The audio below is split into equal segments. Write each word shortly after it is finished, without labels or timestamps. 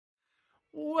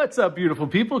What's up, beautiful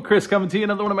people? Chris coming to you,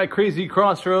 another one of my Crazy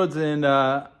Crossroads, and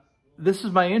this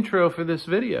is my intro for this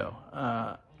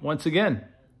video. Once again,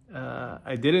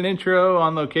 I did an intro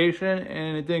on location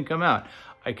and it didn't come out.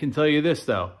 I can tell you this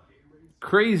though,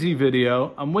 crazy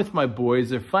video. I'm with my boys.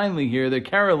 They're finally here. They're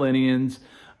Carolinians.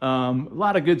 A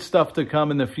lot of good stuff to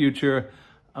come in the future.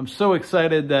 I'm so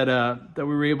excited that that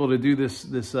we were able to do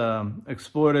this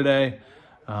explore today.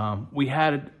 We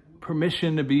had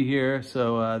permission to be here,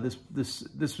 so this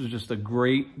was just a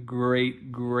great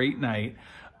night.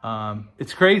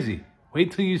 It's crazy.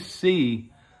 Wait till you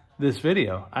see this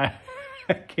video. I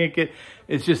can't get,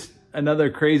 it's just another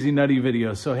crazy nutty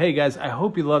video. So hey guys, I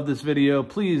hope you love this video.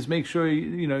 Please make sure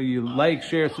you like,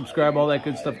 share, subscribe, all that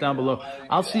good stuff down below.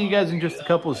 I'll see you guys in just a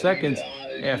couple of seconds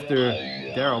after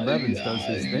Daryl Bevins does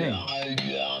his thing.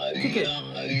 Kick it.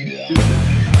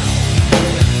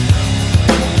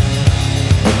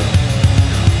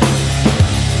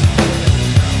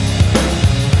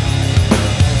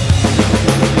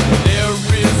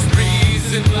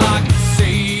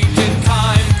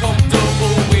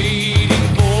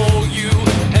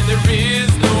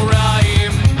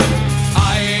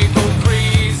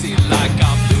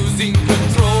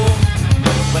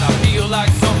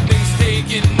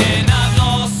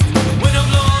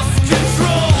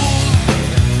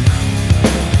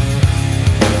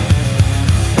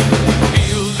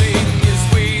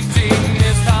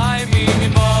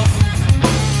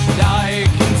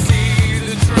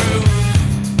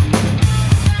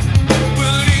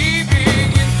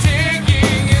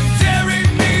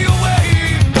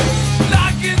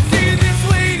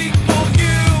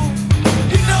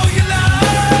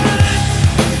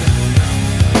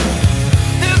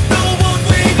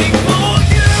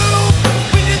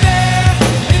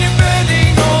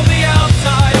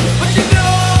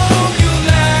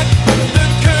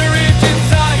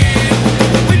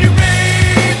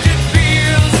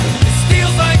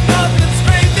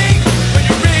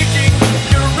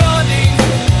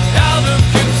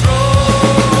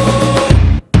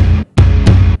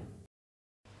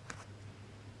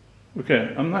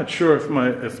 Okay, I'm not sure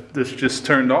if this just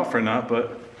turned off or not,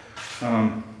 but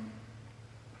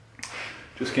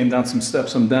just came down some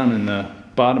steps. I'm down in the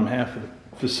bottom half of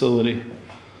the facility.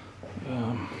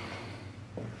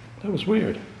 That was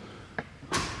weird.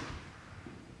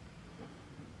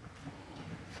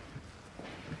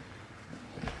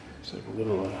 It's like a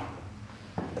little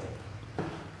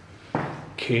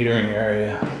catering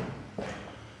area.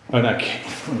 Oh, not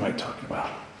catering. What am I talking about?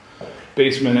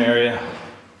 Basement area.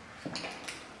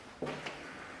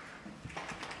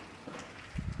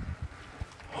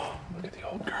 Look at the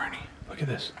old gurney. Look at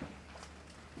this.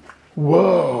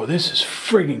 Whoa, this is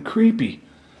friggin' creepy.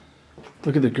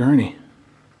 Look at the gurney.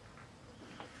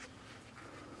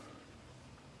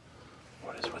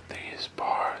 What is with these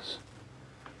bars?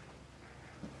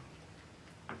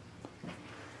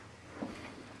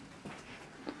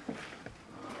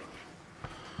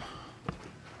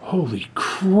 Holy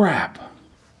crap.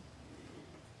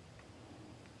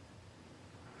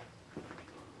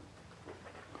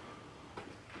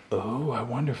 Oh, I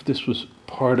wonder if this was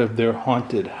part of their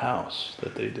haunted house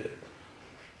that they did.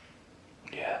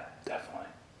 Yeah, definitely.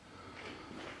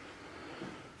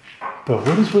 But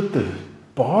what is with the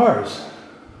bars?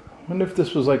 I wonder if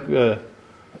this was like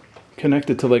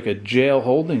connected to like a jail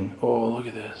holding. Oh, look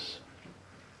at this.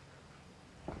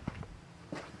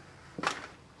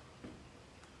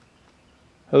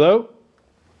 Hello?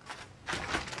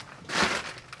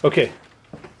 Okay.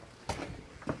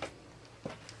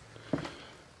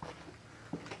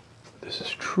 This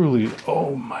is truly,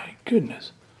 oh my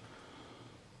goodness.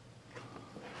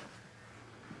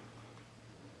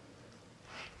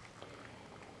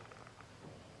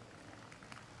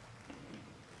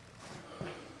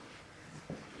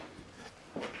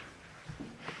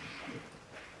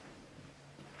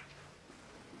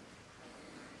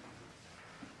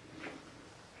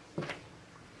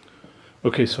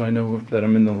 Okay, so I know that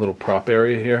I'm in the little prop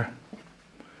area here,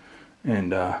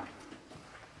 and oh,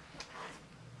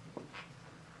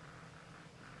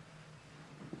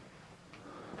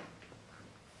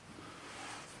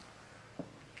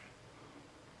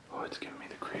 it's giving me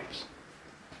the creeps.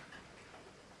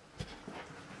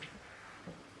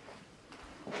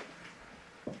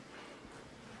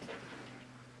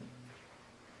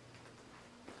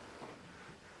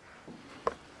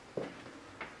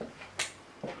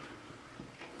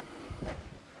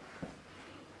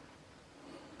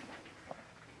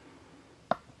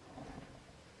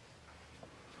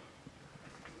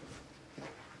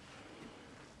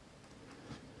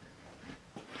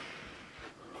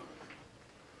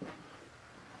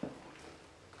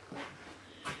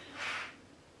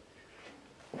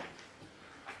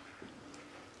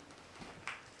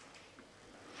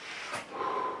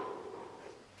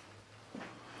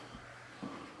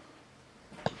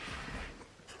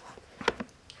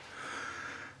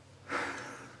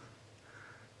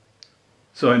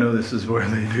 So I know this is where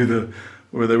they do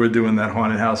where they were doing that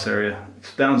haunted house area.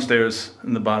 It's downstairs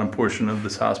in the bottom portion of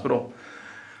this hospital.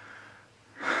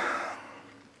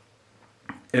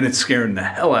 And it's scaring the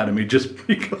hell out of me just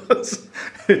because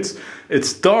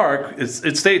it's dark.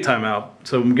 It's daytime out,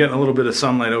 so I'm getting a little bit of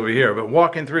sunlight over here. But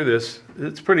walking through this,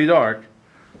 it's pretty dark.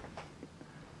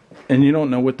 And you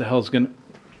don't know what the hell's gonna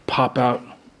pop out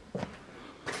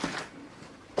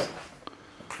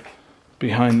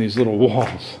behind these little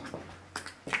walls.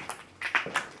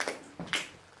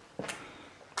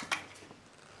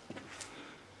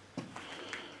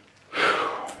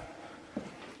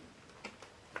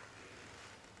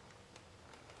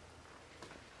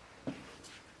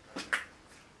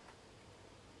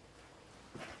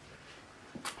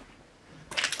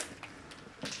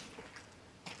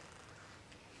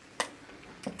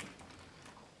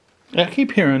 I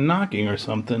keep hearing knocking or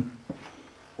something.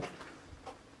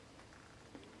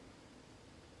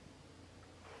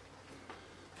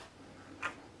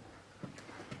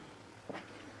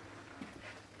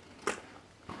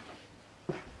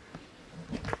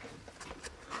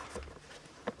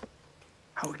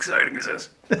 How exciting is this?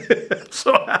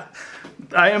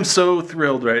 I am so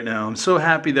thrilled right now. I'm so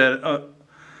happy that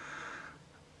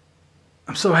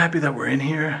we're in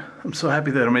here. I'm so happy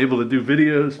that I'm able to do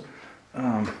videos.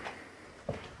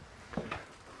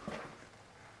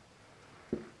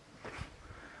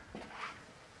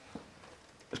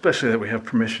 Especially that we have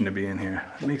permission to be in here.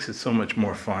 It makes it so much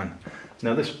more fun.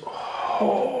 Now this,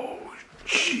 oh,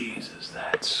 Jesus,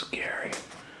 that's scary.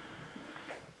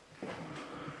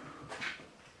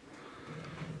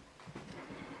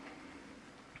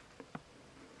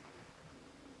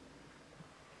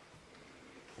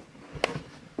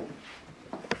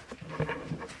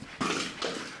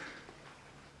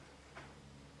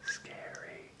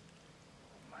 Scary.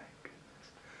 Oh my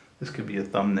goodness. This could be a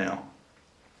thumbnail.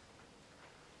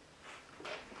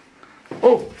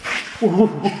 Oh!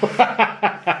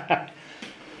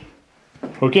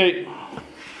 Okay.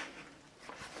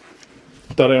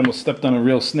 Thought I almost stepped on a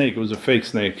real snake. It was a fake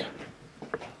snake.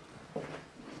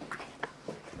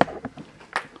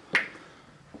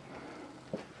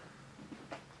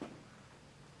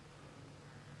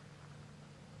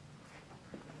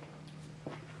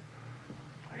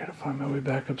 I gotta find my way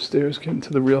back upstairs, get into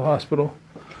the real hospital.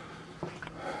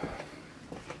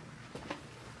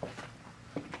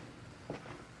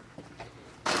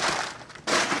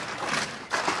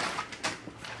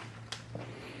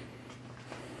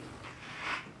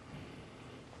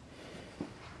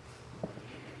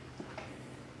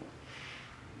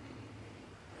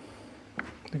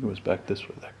 I think it was back this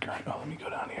way, that current. Oh, let me go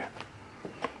down here.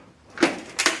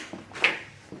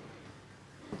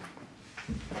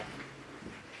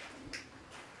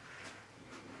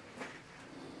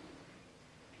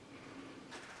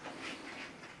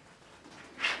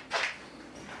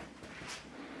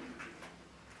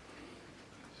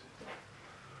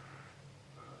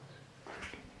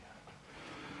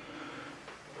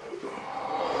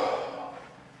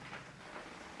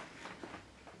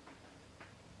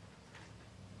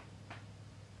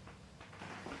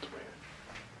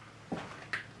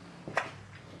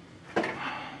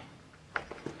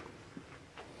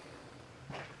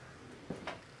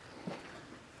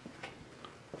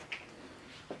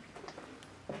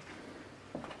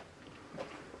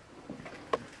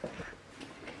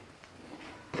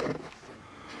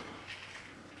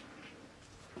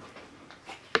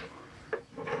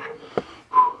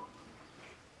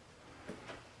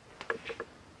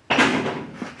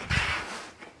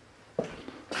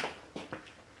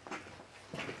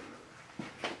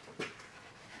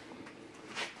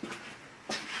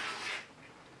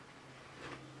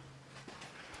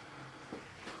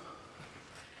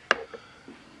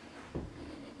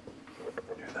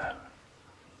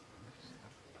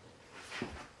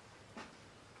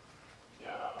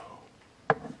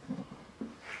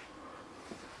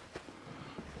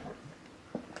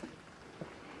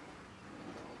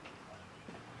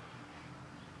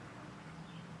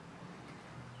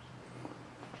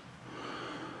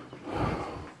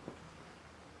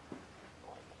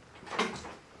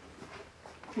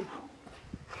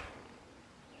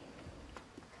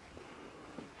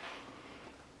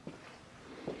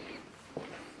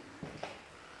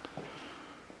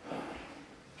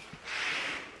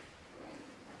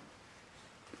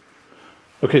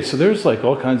 Okay, so there's like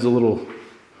all kinds of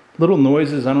little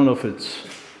noises. I don't know if it's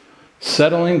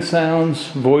settling sounds,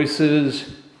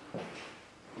 voices.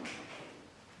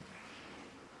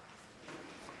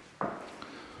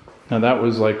 Now that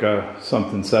was like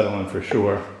something settling for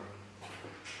sure.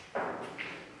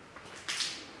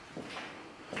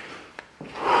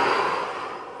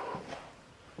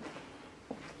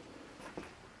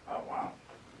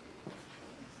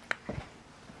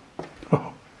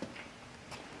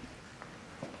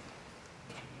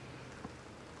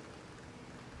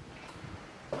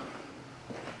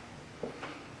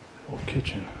 Whole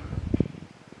kitchen.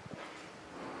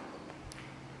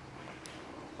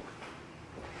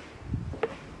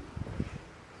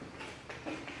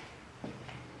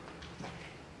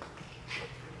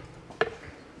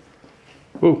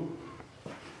 Whoa,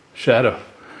 shadow.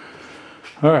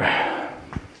 All right.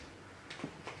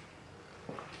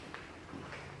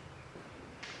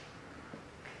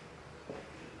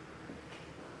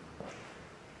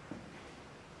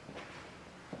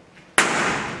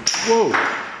 Whoa,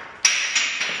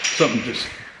 something just.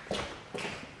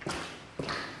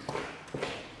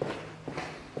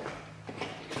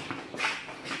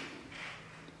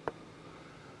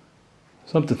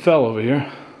 Something fell over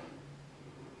here.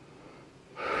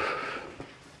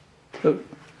 Oh, is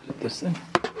it this thing?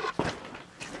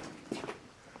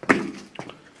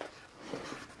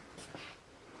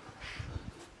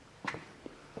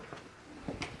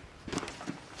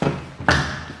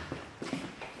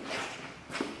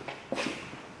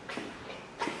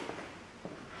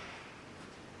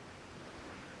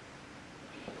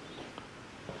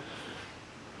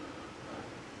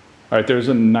 All right, there's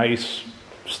a nice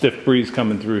stiff breeze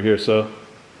coming through here, so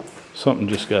something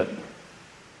just got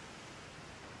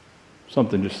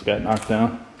knocked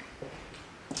down.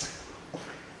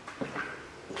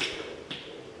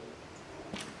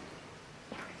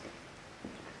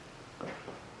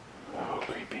 Oh,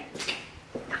 creepy.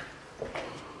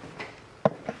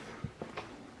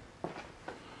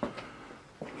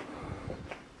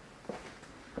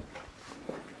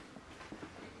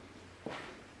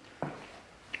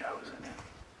 That was in it.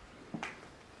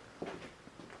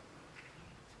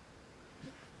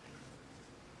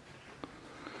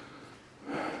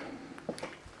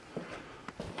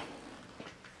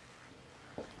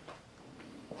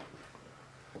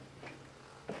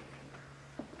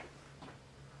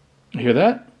 You hear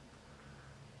that?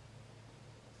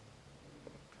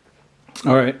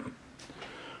 All right.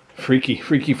 Freaky,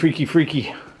 freaky, freaky,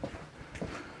 freaky.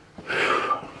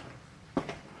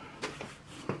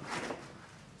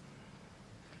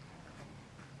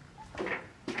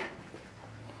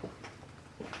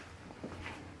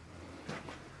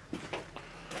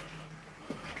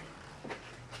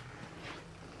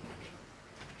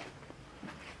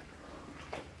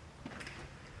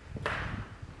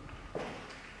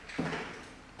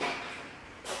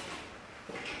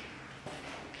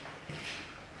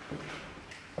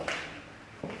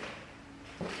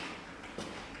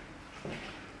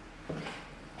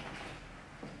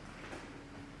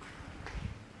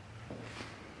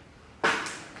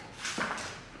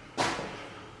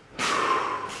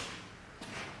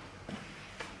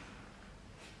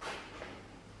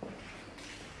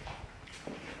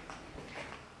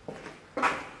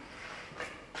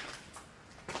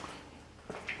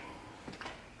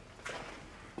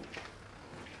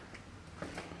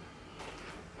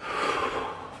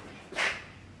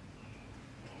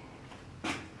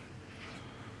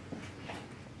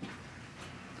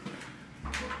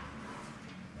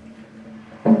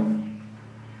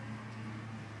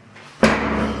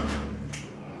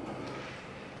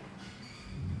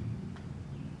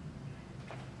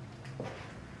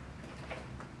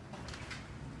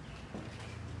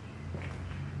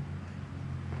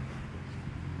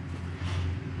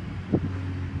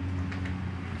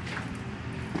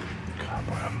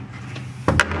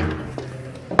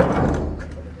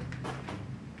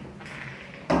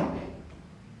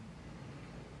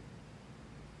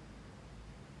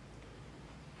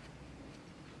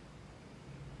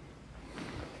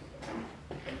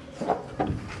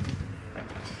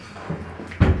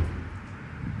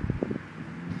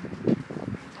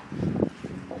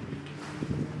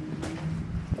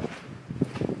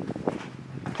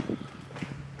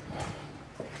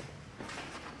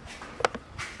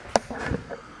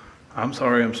 I'm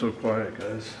sorry I'm so quiet,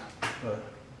 guys, but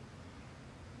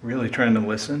really trying to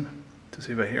listen to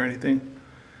see if I hear anything.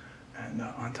 And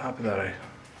on top of that, I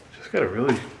just got a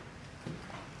really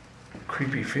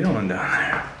creepy feeling down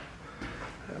there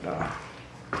that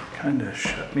kind of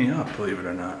shut me up, believe it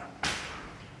or not.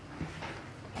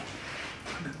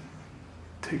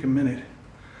 Take a minute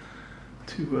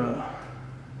to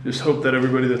just hope that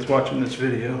everybody that's watching this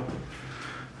video,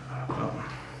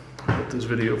 hope this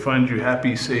video finds you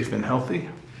happy, safe, and healthy.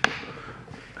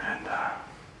 And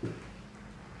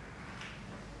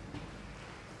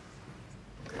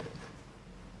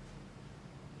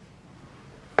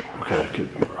okay, that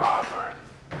could be Rob or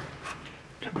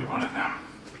could be one of them.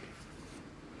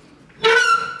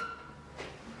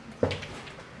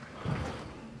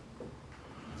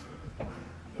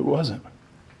 It wasn't.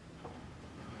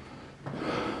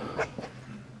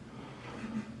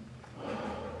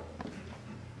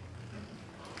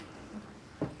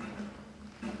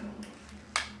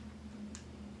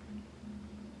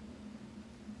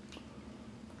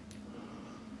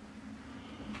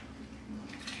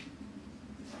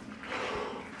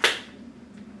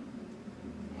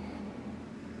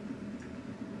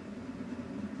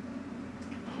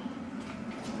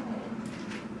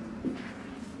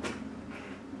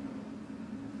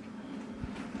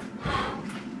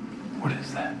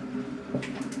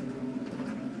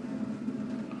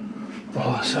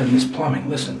 sudden, this plumbing,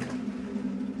 listen.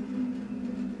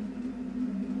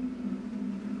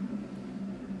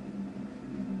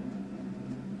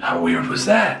 How weird was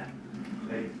that?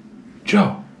 Hey.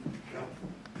 Joe.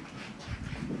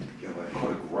 Yo, I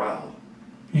caught a growl.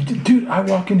 You did, dude, I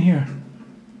walk in here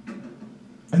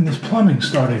and this plumbing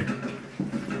started.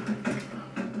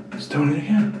 It's doing it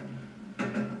again.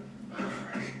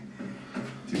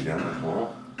 Dude, down the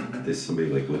hall, there's somebody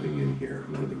like living in here,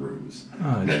 in one of the rooms.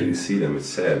 Oh, and I didn't see them, it's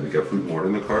sad. We got food and water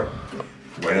in the car.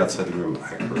 Right outside the room, I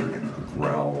heard a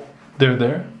growl. They're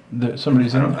there?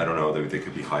 Somebody's in there? I don't know, they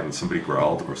could be hiding. Somebody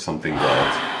growled or something growled.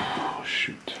 Oh,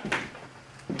 shoot.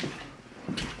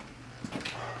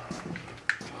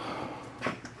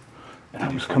 And I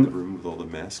was coming the room with all the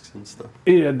masks and stuff.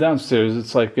 Yeah, downstairs.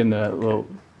 It's like in the little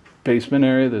basement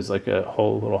area. There's like a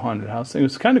whole little haunted house thing.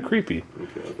 It's kind of creepy.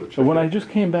 Okay, but when I just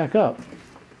came back up,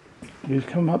 you just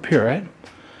come up here, right?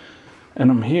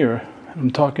 And I'm here.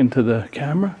 I'm talking to the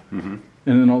camera. Mm-hmm.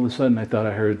 And then all of a sudden I thought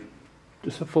I heard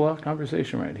just a full out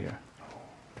conversation right here.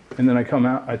 And then I come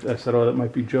out. I said, oh, that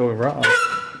might be Joe or Rob.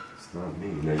 It's not me.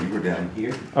 Now, you were down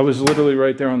here? I was literally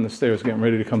right there on the stairs getting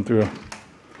ready to come through.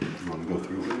 You want to go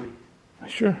through with me?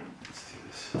 Sure. Let's do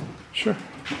this. Sure.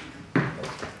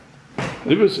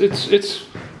 It's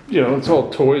you know, it's all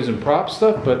toys and prop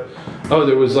stuff, but oh,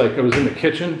 there was like, I was in the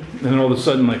kitchen and then all of a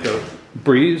sudden like a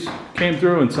breeze came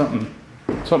through and something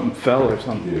fell or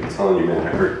something. Dude, I'm telling you, man,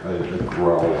 I heard a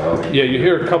growl out. Yeah, you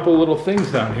hear a couple little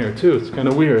things down here too. It's kind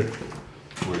of weird.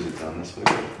 Where is it, down this way?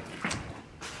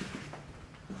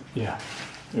 Yeah,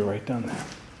 you're right down there.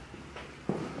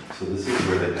 So this is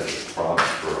where they had the props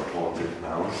for a haunted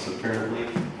house, apparently.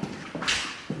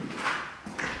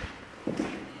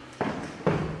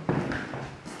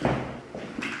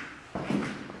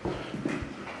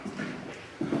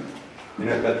 You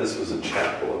know, I bet this was a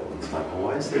chapel at one time. Oh,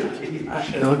 why is there a cage?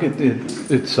 Look at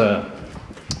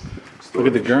look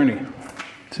at the gurney.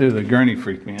 Too, the gurney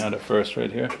freaked me out at first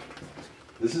right here.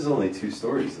 This is only 2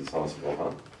 stories, this hospital,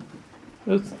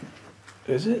 huh?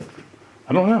 Is it?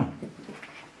 I don't know.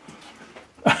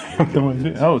 I have no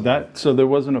idea. Oh, so there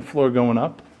wasn't a floor going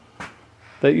up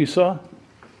that you saw?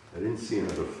 I didn't see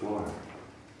another floor.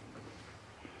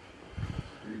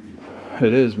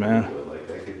 It is, man. Like,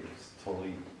 I could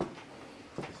totally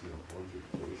see a haunted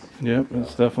place. Yep,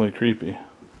 it's definitely creepy. Yeah,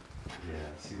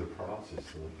 see, the props are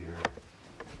still here.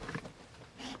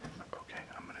 Okay,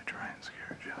 I'm going to try and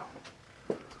scare Joe.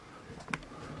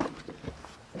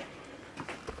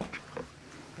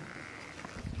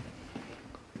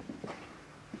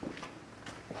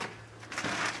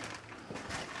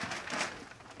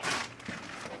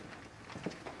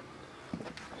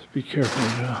 Just be careful,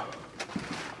 Joe.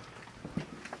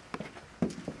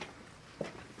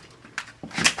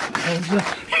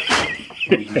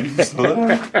 Did you saw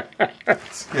that?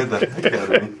 Scared the heck out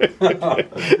of me.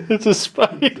 It's a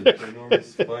spider. It's a ginormous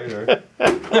spider.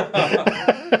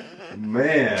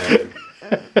 Man.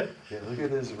 Yeah, look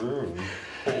at this room.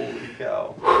 Holy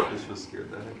cow. This just scared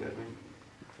the heck out of me.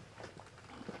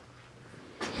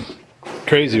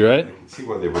 Crazy, right? I can see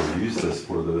why they would have used this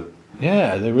for the...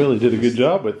 Yeah, they really did a good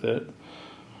job with it.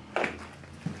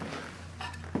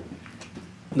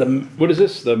 What is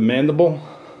this? The mandible?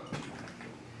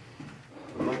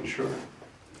 I'm not sure.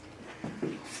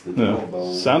 The No,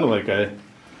 jawbone. sounded like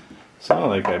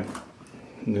I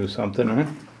knew something, right?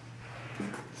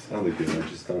 Sounded good, I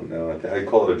just don't know. I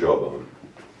call it a jawbone.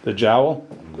 The jowl?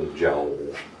 The jowl.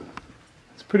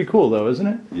 It's pretty cool though, isn't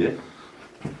it? Yeah.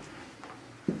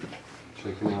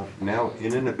 Checking out now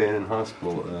in an abandoned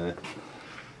hospital.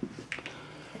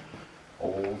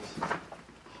 Old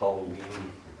Halloween.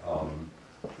 Abandoned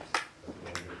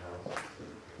house.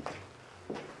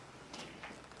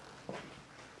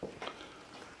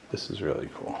 This is really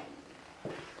cool.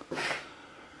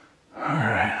 All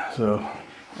right, so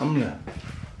I'm gonna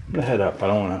head up. I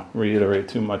don't want to reiterate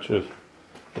too much of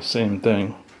the same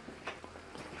thing.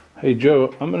 Hey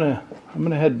Joe, I'm gonna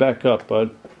head back up,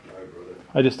 bud.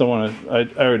 I just don't want to. I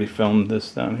already filmed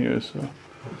this down here, so.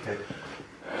 Okay.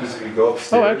 Just you go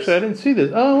upstairs. Oh, actually, I didn't see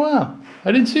this. Oh wow,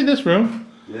 I didn't see this room.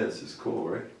 Yeah, this is cool,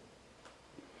 right?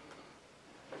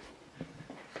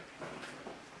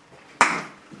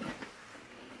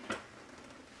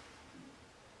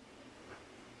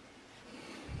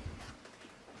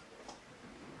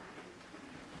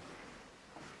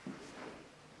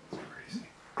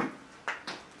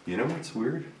 You know what's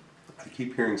weird? I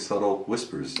keep hearing subtle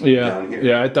whispers down here.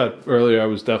 Yeah, I thought earlier I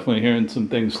was definitely hearing some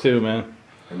things too, man.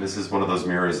 And this is one of those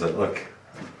mirrors that, look,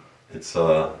 it's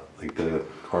like the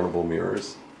carnival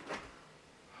mirrors.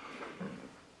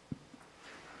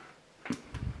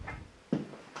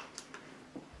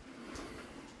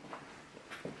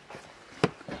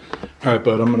 All right,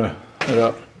 bud, I'm gonna head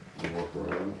up. Walk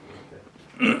around.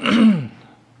 Okay.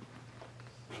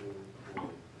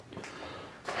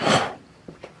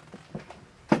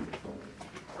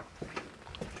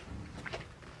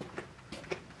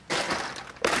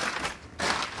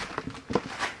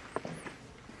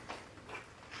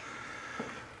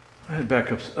 I head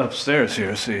back upstairs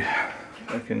here, see if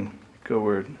I can go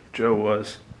where Joe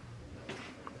was.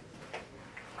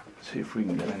 See if we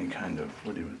can get any kind of,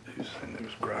 what he was saying, there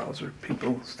was growls or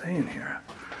people staying here.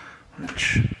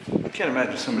 Which, I can't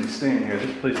imagine somebody staying here.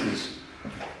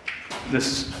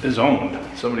 This is owned.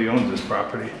 Somebody owns this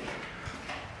property.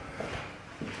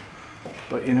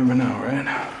 But you never know,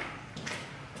 right?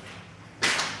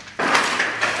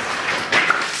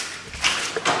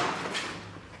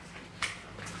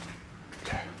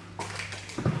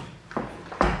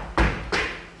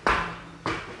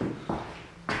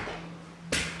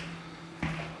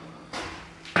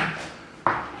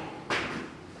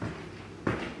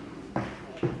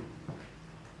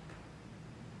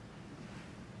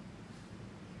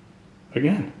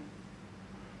 Again.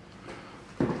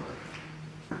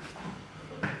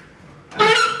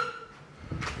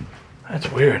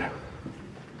 That's weird.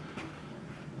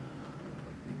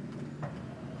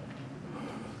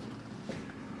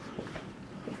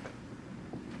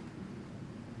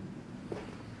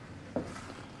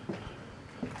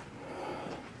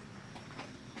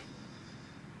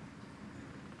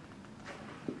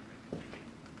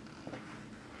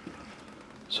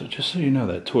 So just so you know,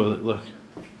 that toilet, look.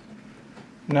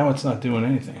 Now it's not doing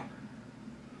anything.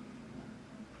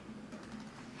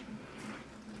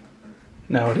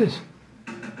 Now it is.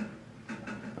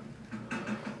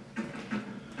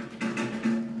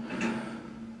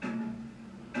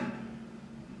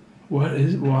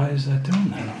 Why is that doing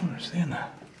that? I don't understand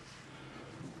that.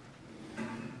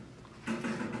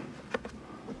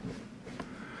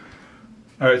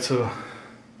 All right, so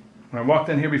when I walked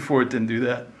in here before, it didn't do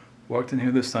that. Walked in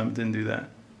here this time, it didn't do that.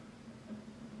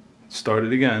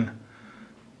 Started again.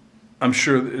 I'm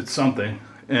sure it's something,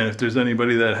 and if there's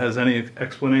anybody that has any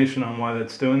explanation on why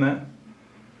that's doing that,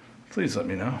 please let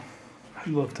me know. I'd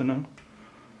love to know.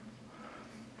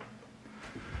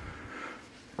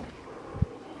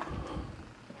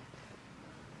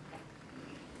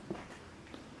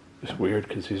 It's weird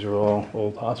because these are all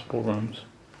old hospital rooms.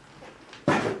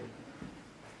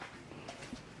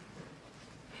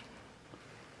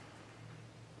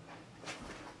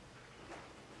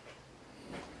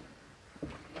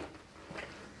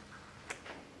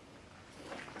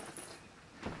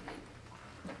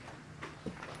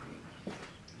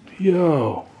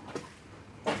 Yo.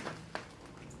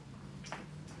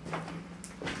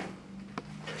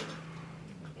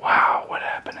 Wow, what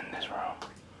happened in this room?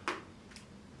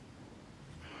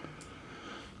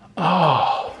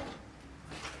 Oh.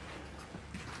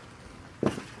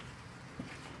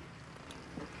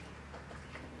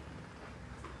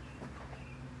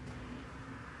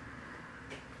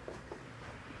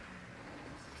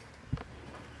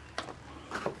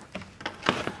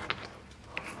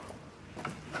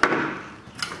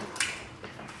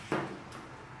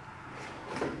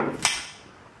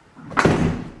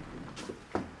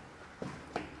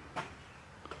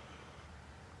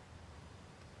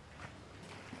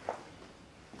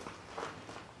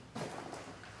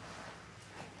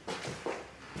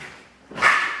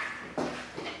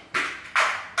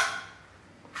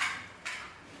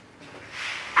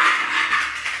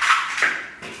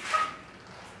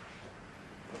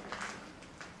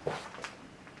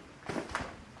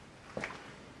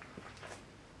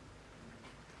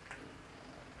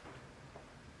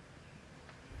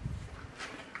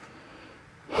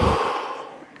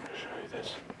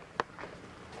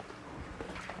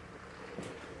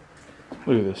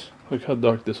 Look at this. Look how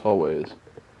dark this hallway is.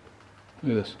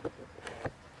 Look at this.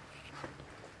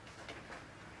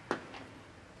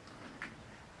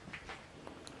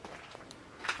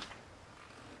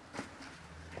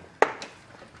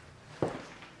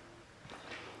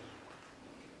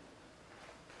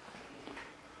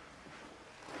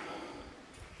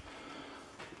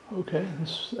 Okay,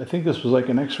 I think this was like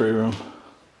an x-ray room.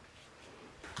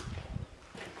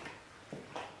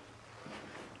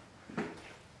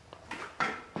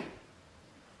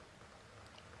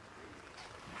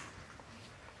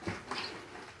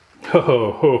 Ho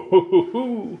ho ho ho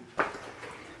ho.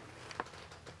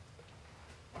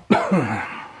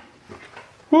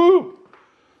 Woo!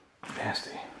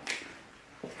 Nasty.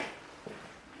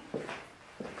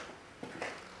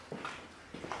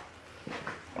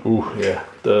 Ooh, yeah.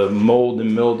 The mold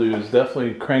and mildew has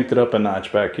definitely cranked it up a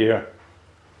notch back here.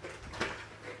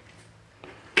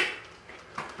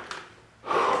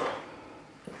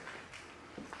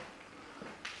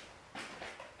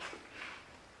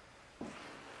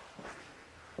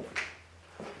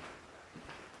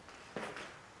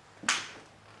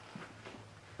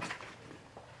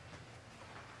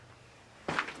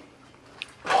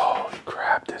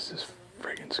 this is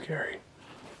friggin' scary.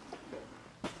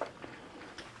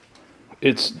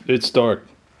 It's dark.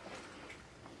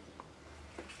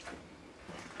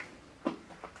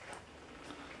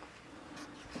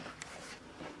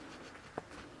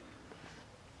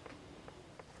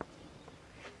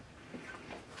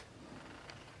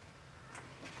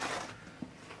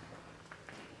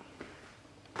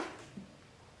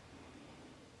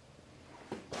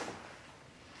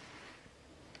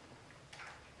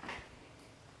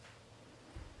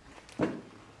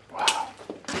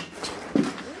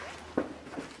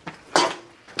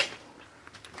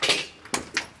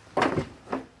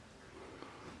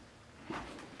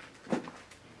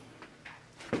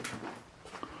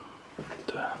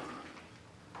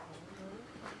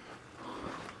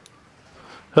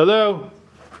 Hello?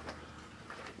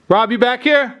 Rob, you back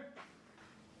here?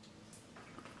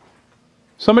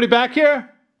 Somebody back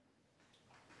here?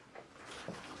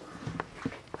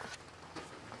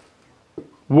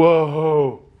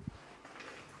 Whoa.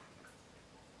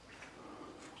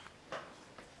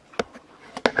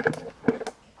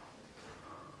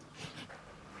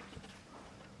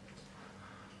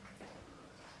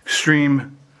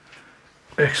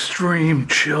 Extreme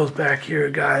chills back here,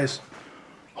 guys.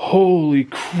 Holy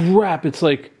crap, it's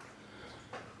like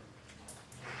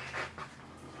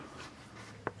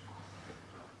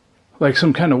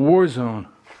some kind of war zone.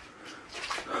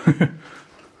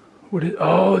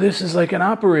 Oh, this is like an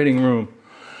operating room.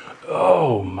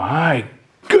 Oh my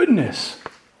goodness.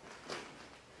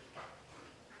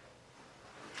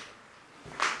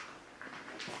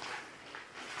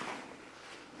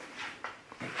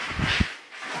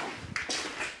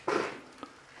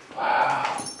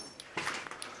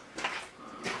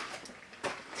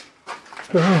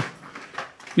 Oh.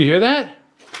 You hear that?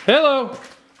 Hello?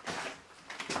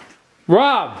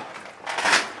 Rob!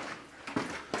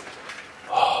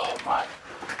 Oh my.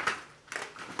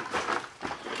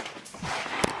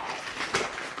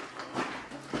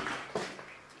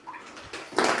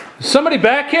 Is somebody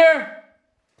back here?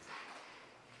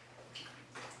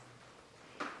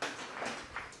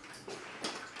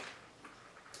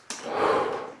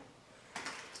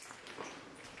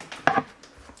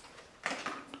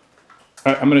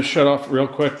 All right, I'm going to shut off real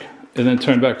quick and then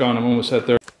turn back on. I'm almost at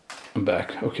there. I'm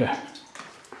back. Okay.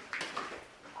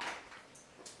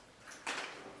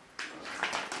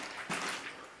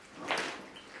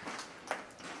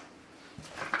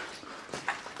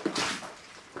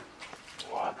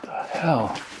 What the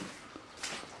hell?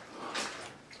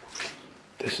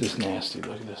 This is nasty.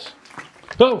 Look at this.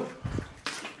 Oh!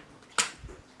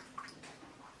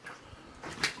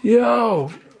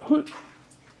 Yo! Who?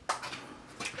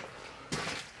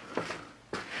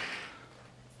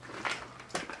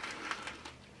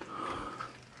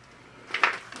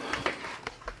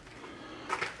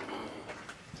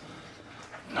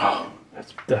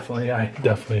 I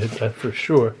definitely hit that for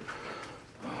sure.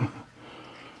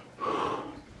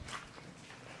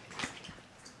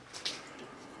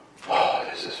 Oh,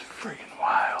 this is freaking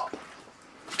wild.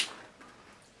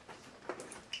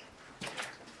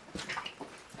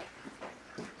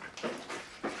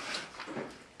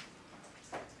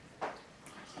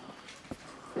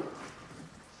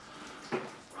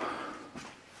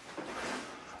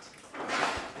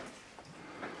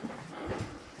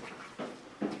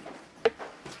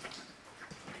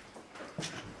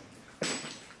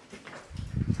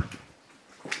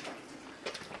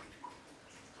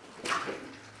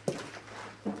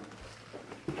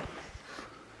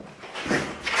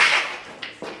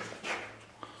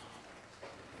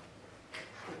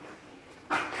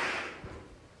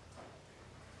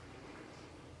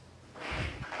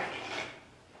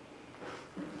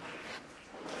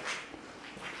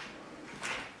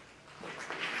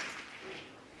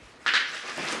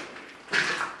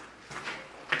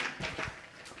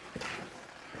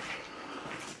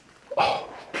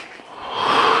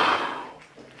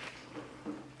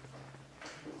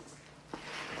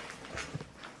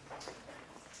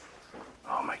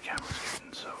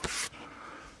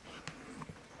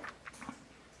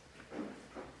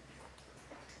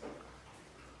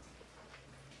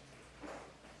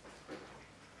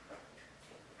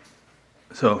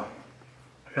 So,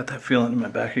 I got that feeling in my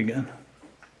back again.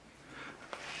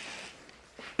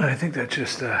 I think that's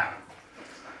just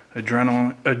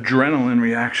adrenaline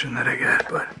reaction that I get,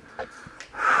 but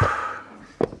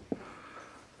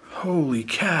holy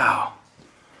cow.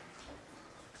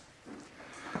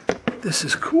 This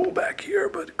is cool back here,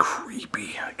 but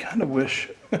creepy. I kind of wish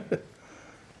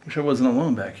I wasn't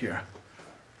alone back here.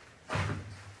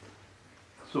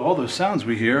 So all those sounds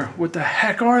we hear, what the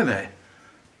heck are they?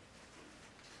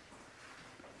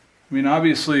 I mean,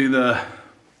 obviously the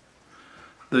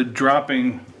the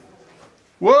dropping.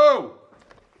 Whoa!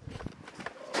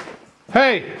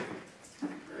 Hey!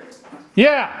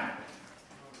 Yeah!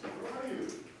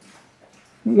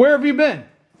 Where have you been?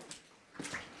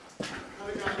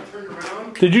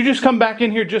 Did you just come back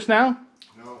in here just now?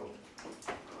 No.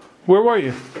 Where were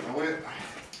you? I went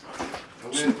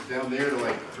down there to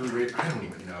like I don't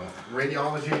even know.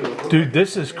 Radiology. Dude,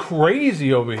 this is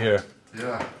crazy over here.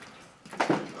 Yeah.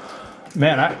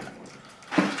 Man,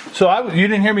 you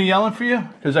didn't hear me yelling for you?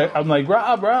 Because I'm like,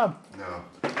 Rob. No.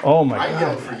 Oh my God. I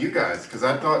yelled for you guys because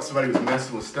I thought somebody was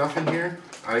messing with stuff in here.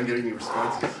 I didn't get any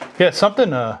responses. Yeah,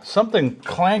 something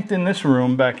clanked in this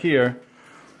room back here.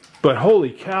 But holy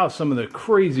cow, some of the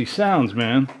crazy sounds,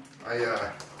 man. I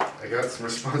got some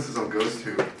responses on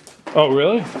GhostTube. Oh,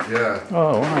 really? Yeah.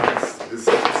 Oh, wow. It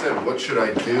said, what should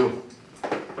I do?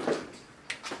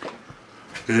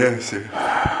 Yeah, see.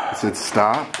 It said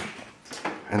stop.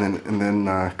 And then,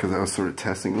 because I was sort of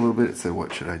testing a little bit, it said,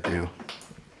 what should I do?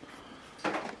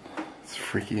 It's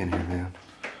freaky in here, man.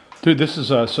 Dude, this is,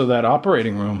 so that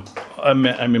operating room. I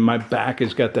mean, my back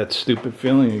has got that stupid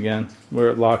feeling again, where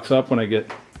it locks up when I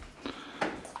get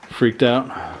freaked out.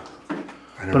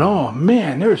 But oh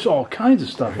man, there's all kinds of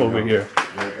stuff over here. Yeah,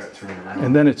 I got turned around.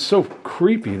 And then it's so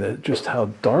creepy that just how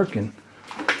dark and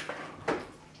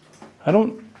I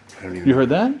don't even you heard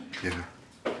that? Yeah.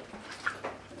 I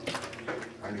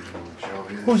don't even know what Joe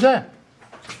is. Who's that?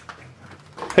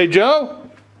 Hey Joe?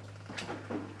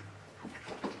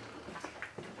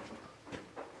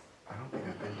 I don't think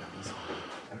I've been down this hall.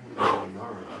 I don't even know where you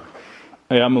are right now.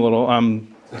 Hey,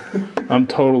 I'm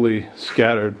totally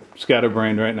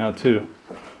scatterbrained right now too.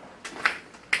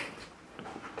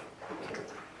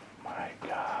 My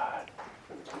God.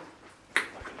 Look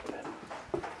at that.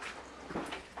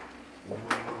 Whoa.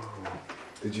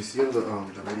 Did you see all the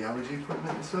radiology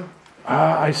equipment and stuff?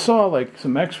 I saw like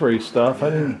some X-ray stuff. Yeah. I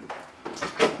didn't.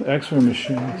 X-ray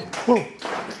machines. Whoa. Is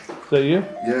that you?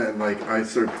 Yeah, and like I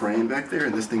started praying back there,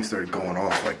 and this thing started going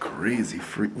off like crazy,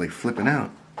 like flipping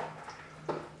out.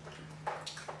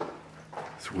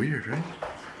 It's weird, right?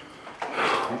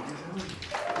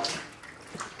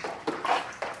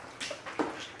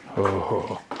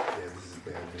 Oh. Yeah, this is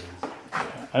bad news.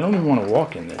 I don't even want to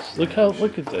walk in this. Look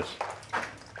at this.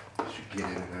 You should get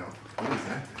in and out. What is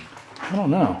that thing? I don't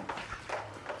know.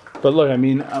 But look, I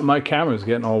mean, my camera's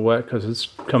getting all wet because it's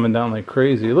coming down like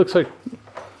crazy. It looks like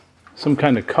some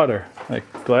kind of cutter, like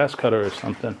glass cutter or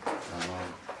something.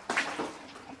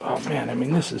 Oh man, I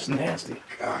mean, this is nasty.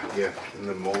 God, yeah, and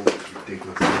the mold is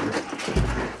ridiculous.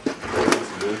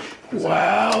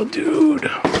 Wow, dude.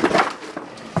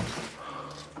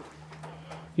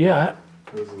 Yeah.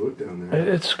 How's it look down there?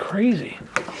 It's crazy.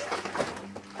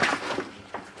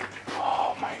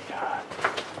 Oh my God.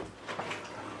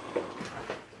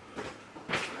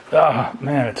 Ah,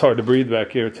 man, it's hard to breathe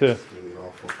back here too. It's really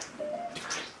awful.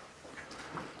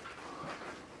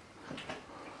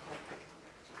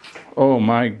 Oh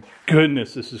my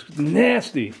goodness, this is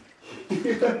nasty.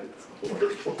 Yeah, it's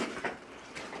horrible.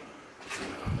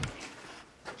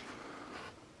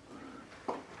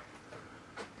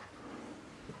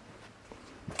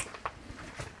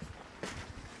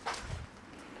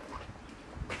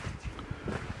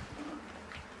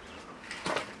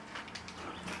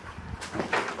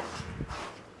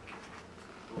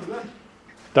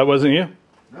 That wasn't you?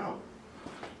 No.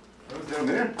 That was down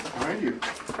there, behind you.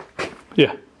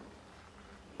 Yeah.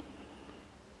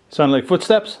 Sounded like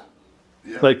footsteps?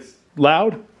 Yeah. Like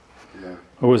loud? Yeah.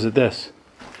 Or was it this?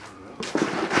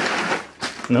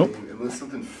 Nope. I mean, unless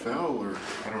something fell or,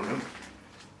 I don't know.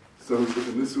 So I was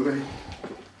looking this way.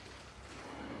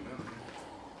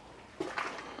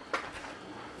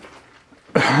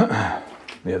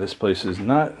 Yeah, this place is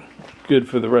not good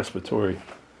for the respiratory.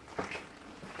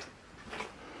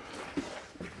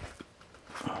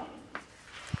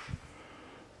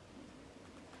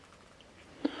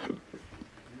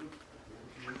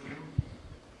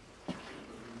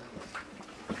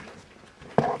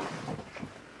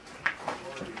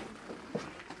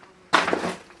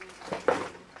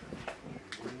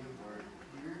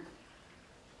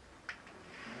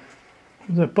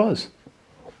 What's that buzz?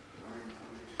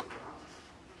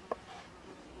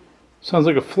 Sounds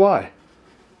like a fly.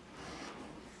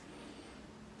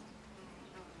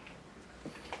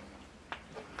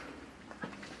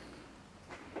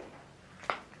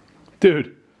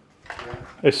 Dude,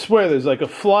 I swear there's like a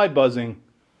fly buzzing.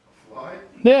 A fly?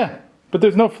 Yeah, but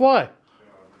there's no fly.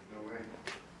 No way.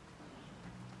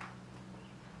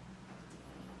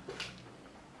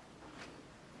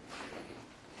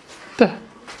 Duh.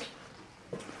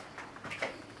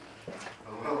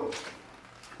 Hello.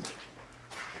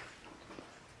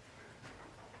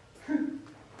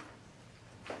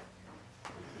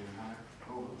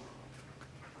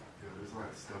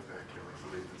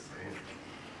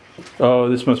 Oh,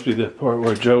 this must be the part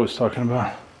where Joe was talking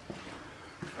about.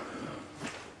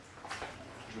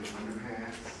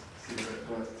 Underpants, cigarette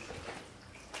butts,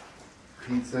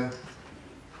 pizza.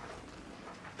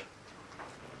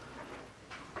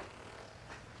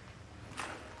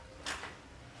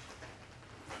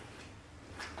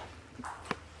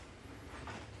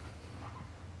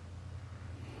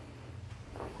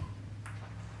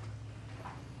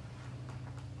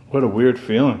 What a weird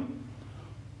feeling.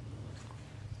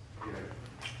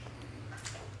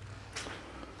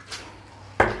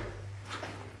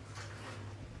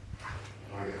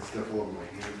 Stuff all over my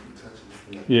hand from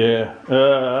touching it. Yeah.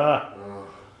 Oh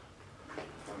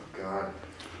God.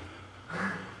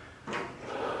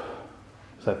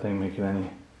 Is that thing making any?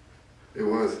 It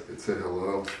was. It said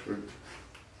hello.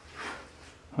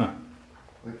 Huh. Like,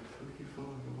 how do you feel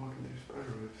like I'm walking through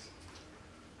spider webs?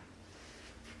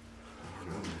 I don't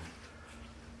know, man.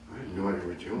 I had no idea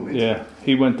what you went. Yeah,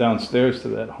 he went downstairs to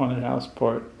that haunted house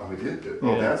part. Oh, he did?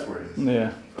 Oh, Yeah. that's where it is.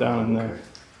 Yeah, down in okay. there.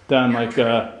 Down like,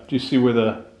 do you see where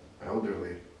the...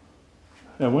 Elderly.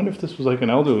 I wonder if this was like an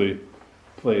elderly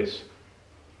place.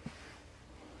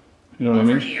 You know what I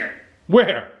mean? Over here.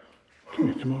 Where? Come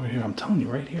here, come over here. I'm telling you,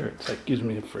 right here. It's like gives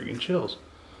me the friggin' chills.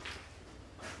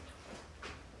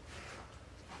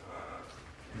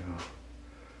 You know,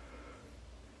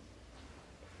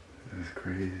 that's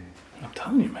crazy. I'm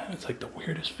telling you, man, it's like the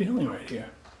weirdest feeling right here.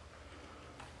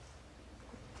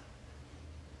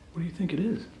 What do you think it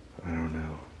is? I don't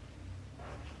know.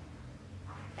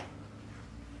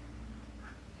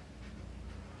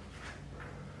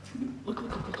 Look,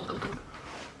 look, look, look, look, look.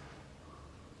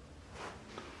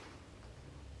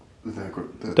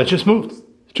 Is That just moved.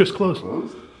 It just closed.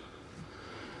 Closed?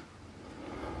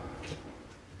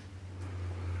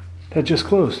 That just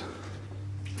closed.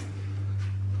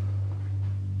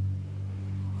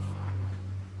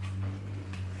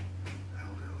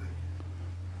 Elderly.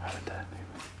 How did that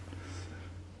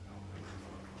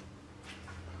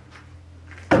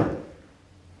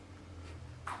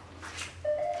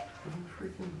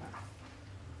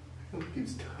It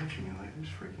keeps touching me like there's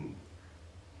freaking.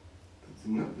 That's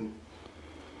nothing.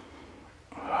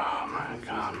 Oh my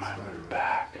God, my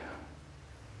back.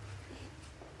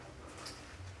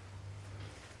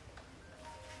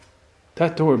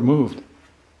 That door moved.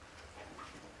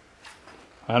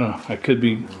 I don't know. I could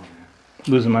be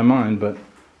losing my mind, but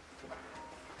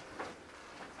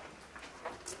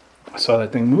I saw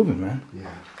that thing moving, man.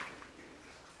 Yeah.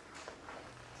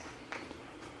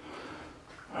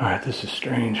 All right, this is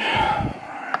strange.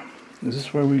 Is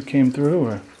this where we came through,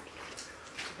 or?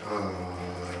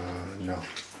 No.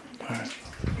 All right,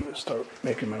 I'm gonna start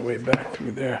making my way back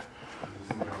through there.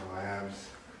 This is our labs.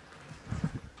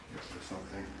 Or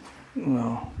something.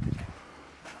 No.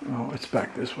 Oh, it's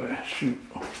back this way. Shoot.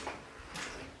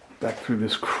 Back through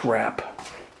this crap.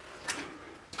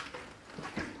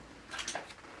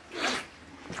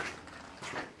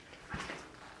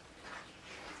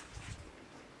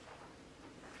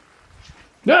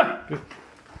 Ah!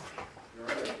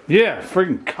 Yeah,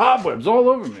 friggin' cobwebs all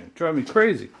over me. Drive me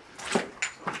crazy.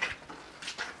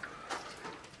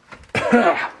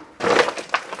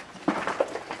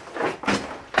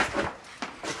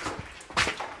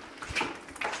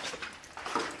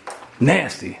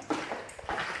 Nasty.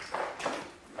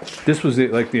 This was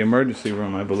like the emergency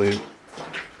room, I believe.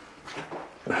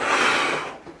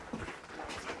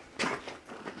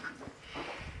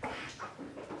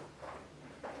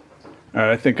 All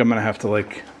right, I think I'm gonna have to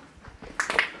like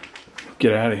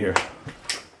get out of here.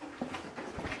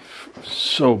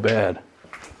 So bad.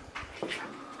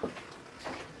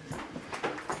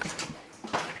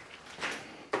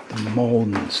 The mold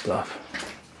and stuff.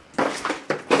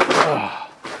 Ugh.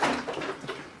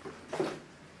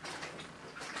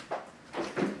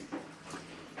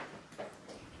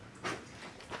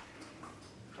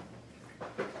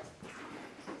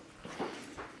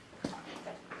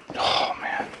 Oh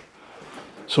man.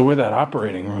 So where that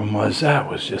operating room was, that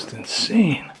was just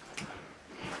insane.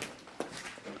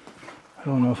 I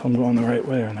don't know if I'm going the right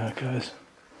way or not, guys.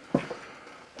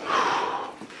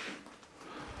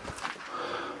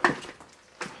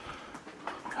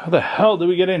 How the hell did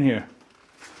we get in here?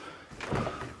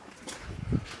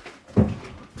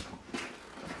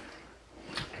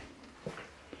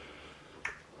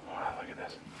 Wow, look at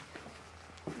this.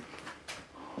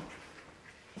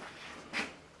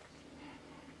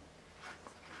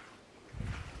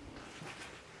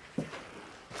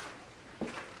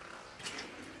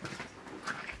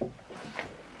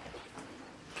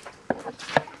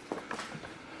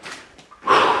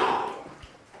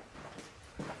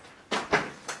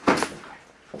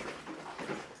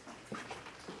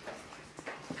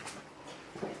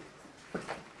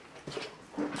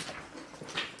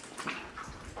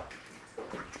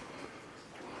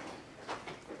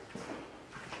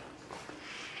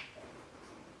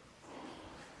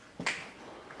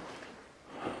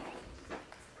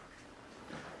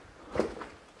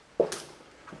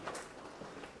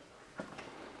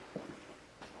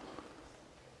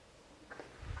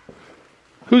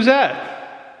 Who's that?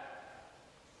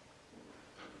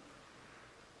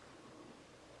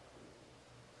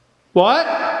 What?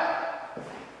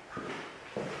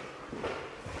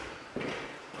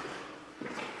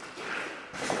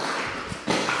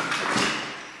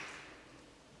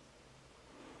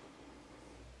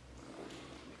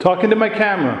 Talking to my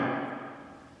camera.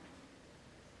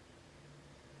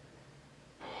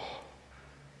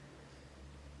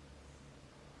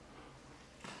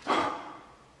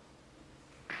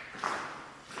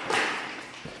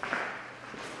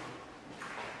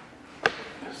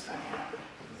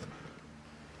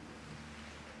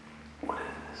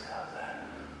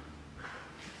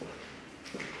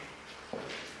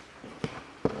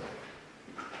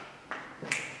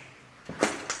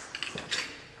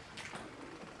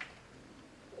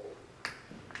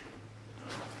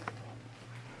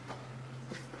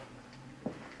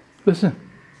 Listen.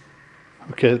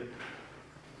 Okay.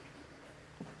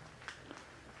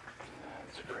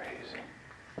 That's crazy.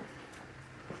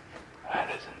 That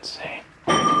is insane.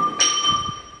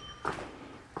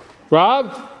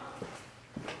 Rob?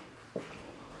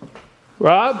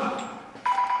 Rob?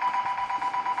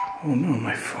 Oh no,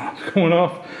 my phone's going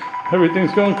off.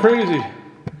 Everything's going crazy.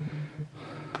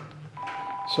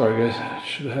 Sorry guys, I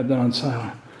should have had that on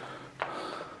silent.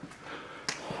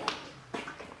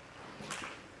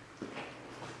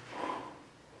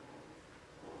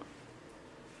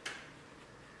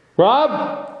 Rob?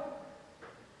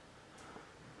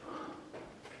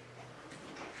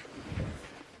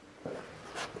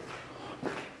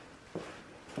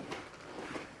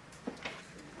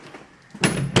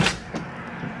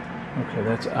 Okay,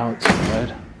 that's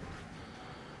outside.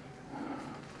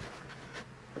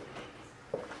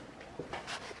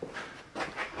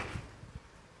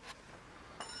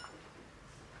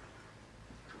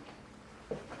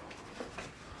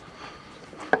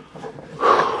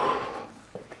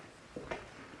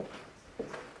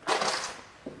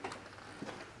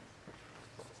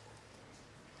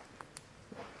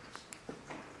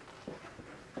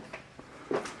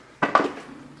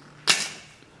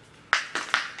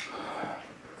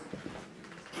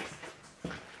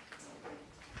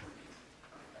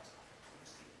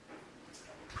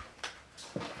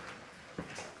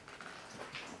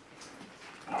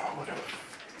 What a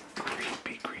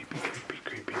creepy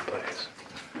place.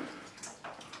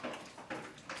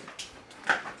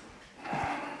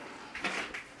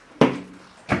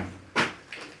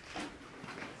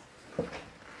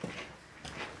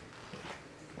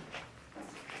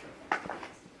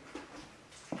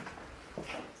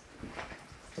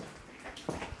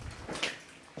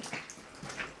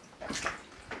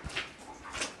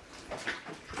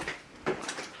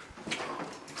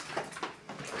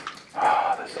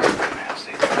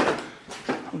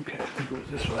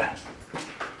 This way.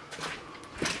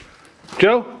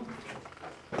 Joe?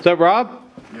 Is that Rob?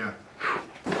 Yeah.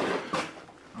 I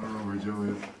don't know where Joe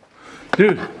is.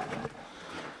 Dude,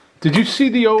 did you see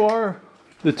the OR,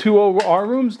 the 2 OR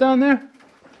rooms down there?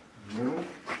 No.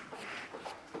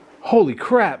 Holy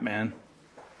crap, man.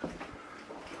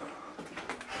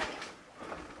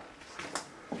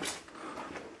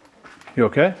 You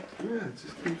okay? Yeah,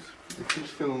 it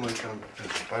keeps feeling like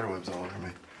there's spiderwebs all over me.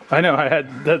 I know,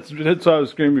 that's what I was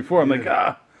screaming before. I'm like,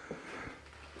 ah.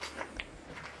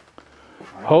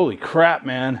 Holy crap,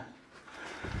 man.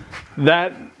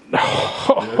 That,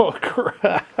 oh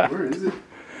crap. Where is it?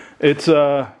 It's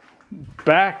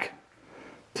back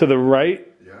to the right,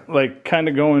 like kind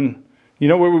of going, you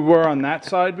know where we were on that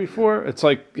side before? It's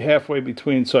like halfway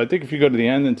between. So I think if you go to the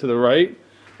end and to the right,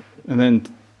 and then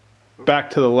back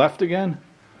to the left again.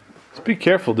 Just be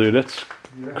careful, dude. It's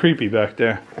creepy back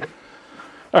there.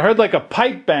 I heard like a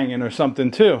pipe banging or something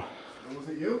too. Was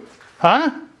it you?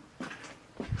 Huh?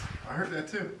 I heard that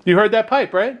too. You heard that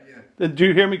pipe, right? Yeah. Did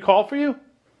you hear me call for you?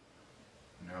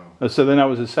 No. Oh, so then that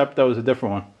was a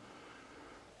different one.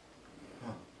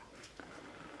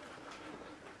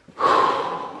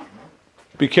 Huh.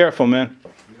 Be careful, man.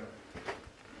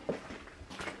 Yeah.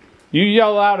 You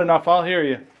yell loud enough, I'll hear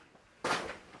you.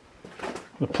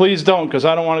 But please don't, because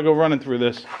I don't want to go running through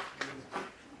this.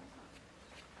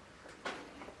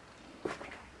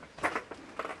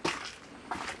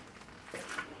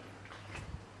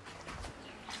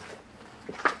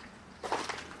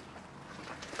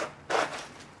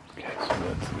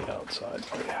 Outside.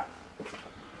 Oh, yeah.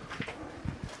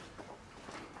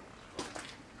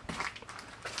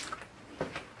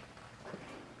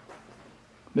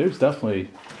 There's definitely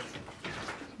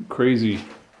crazy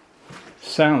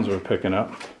sounds we're picking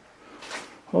up.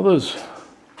 All those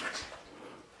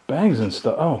bangs and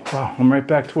stuff. Oh, wow. I'm right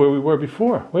back to where we were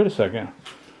before. Wait a second.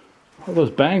 All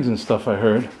those bangs and stuff I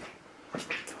heard.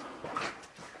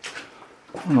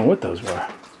 don't know what those were.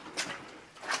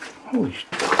 Holy shit.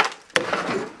 What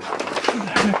the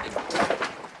heck?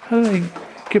 How did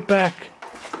I get back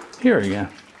here again?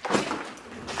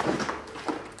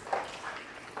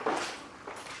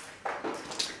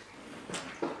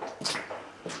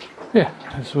 Yeah,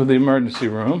 this is the emergency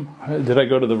room. Did I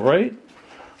go to the right?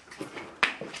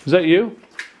 Is that you?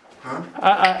 Huh?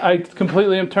 I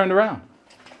completely am turned around.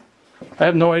 I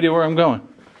have no idea where I'm going.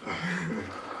 I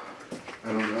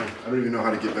don't know. I don't even know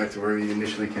how to get back to where we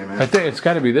initially came in. I think it's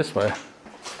got to be this way.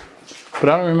 But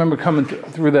I don't remember coming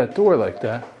through that door like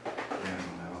that.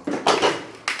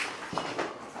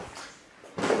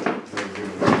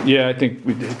 Yeah, I think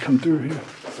we did come through here.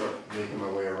 Start making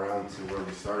my way around to where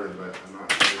we started, but I'm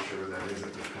not really sure where that is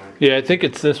at this point. Yeah, I think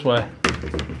it's this way.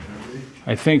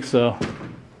 I think so.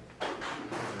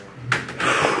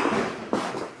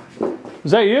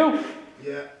 Is that you?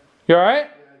 Yeah. You alright?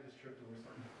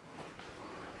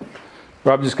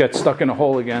 Rob just got stuck in a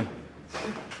hole again.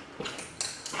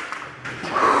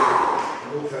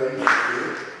 I will tell you,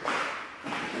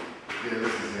 yeah,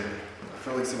 this is it. I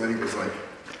felt like somebody was like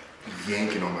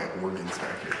yanking on my organs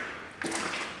back here.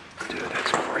 Dude,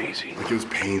 that's crazy. Like it was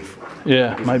painful.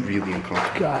 Yeah, It was my really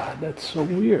uncomfortable. God, that's so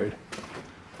weird.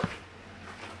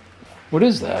 What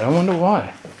is that? I wonder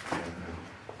why.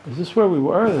 Is this where we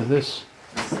were? Or this?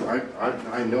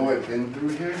 I know I've been through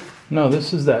here. No,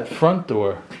 this is that front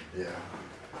door. Yeah.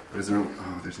 There's no,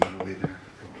 oh, there's no way there.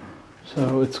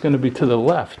 So it's going to be to the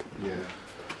left. Yeah.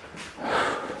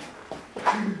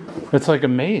 It's like a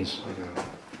maze. I know.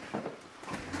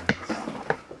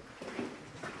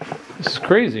 This is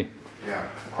crazy. Yeah.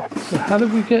 So how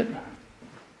did we get...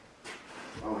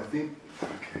 Oh, I think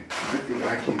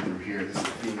I came through here. This is the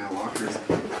female lockers.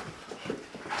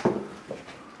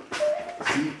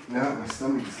 See, now my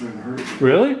stomach is starting to hurt again.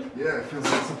 Really? Yeah, it feels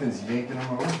like something's yanking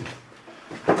on my organs.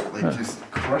 Like just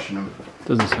crushing them.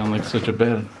 Doesn't sound like such a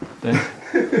bad thing.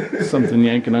 Something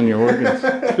yanking on your organs.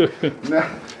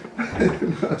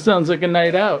 No. Sounds like a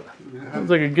night out. Sounds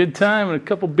like a good time and a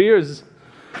couple beers.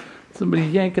 Somebody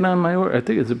yanking on my organs. I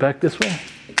think, is it back this way?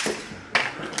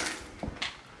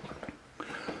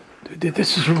 Dude,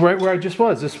 this is right where I just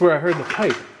was. This is where I heard the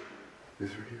pipe.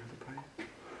 Is right here the pipe?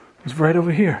 It's right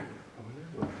over here. I wonder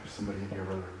if there's somebody in here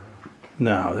running around.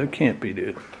 No, there can't be,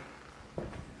 dude.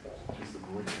 Just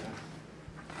avoid that.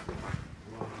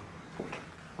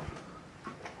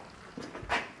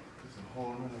 There's a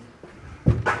hole in it.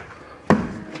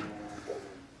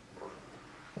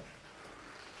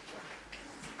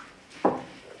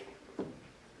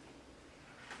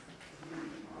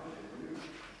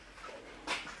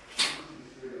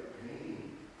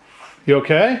 You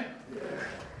okay?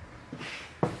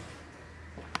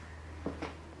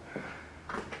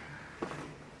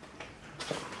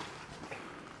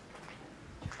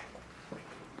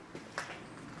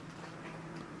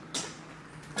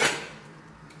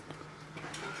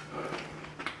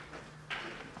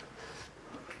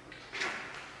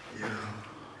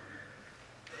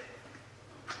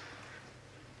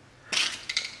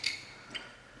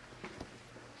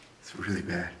 It's really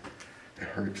bad. It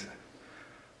hurts.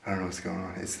 I don't know what's going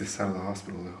on. It's this side of the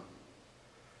hospital though.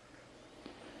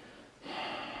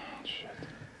 Shit.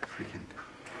 Freaking,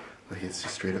 like it's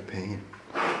just straight up pain.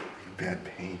 Like bad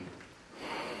pain.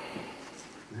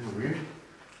 Isn't that weird?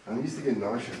 I'm used to getting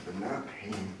nauseous, but not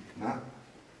pain. Not.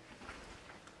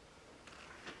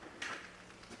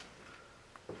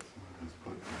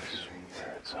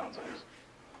 It sounds like...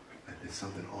 There's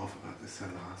something off about this side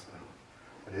of the hospital.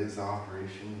 It is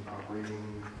operating.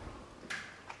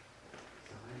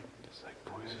 There's like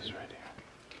voices right here.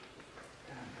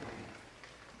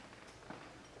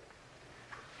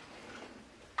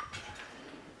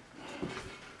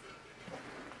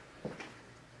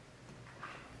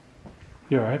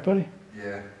 You alright, buddy?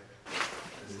 Yeah.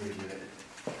 Just need a minute.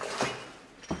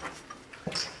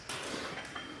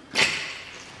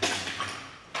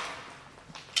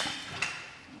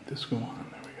 This go on.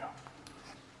 There we go.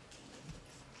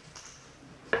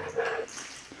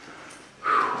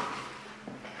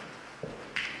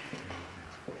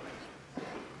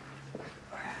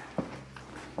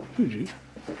 Dude, you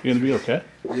gonna be okay?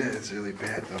 Yeah, it's really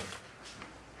bad though.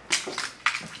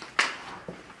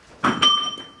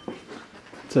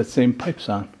 It's that same pipe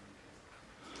sound.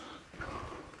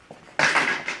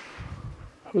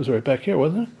 It was right back here,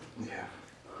 wasn't it? Yeah.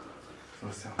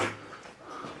 What's that?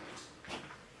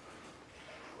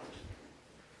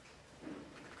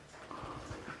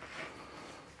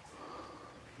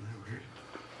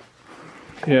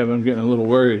 Yeah, but I'm getting a little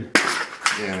worried.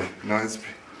 Yeah, no, it's.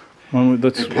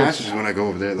 It passes when I go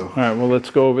over there though. All right, well, let's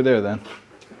go over there then.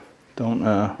 Don't,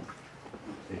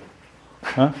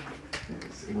 Huh?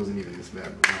 It wasn't even this bad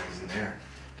when I was in there.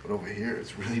 But over here,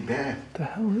 it's really bad. What the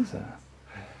hell is that?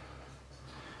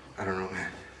 I don't know,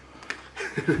 man.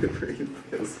 It freaking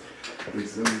feels like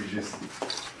somebody's just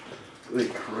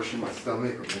like crushing my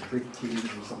stomach or my big teeth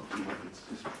or something. Like it's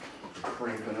just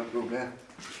cramping up real bad.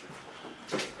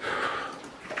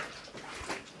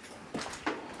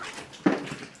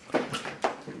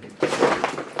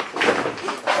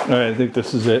 All right, I think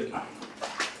this is it.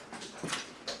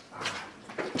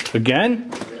 Again?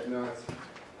 Yeah, no,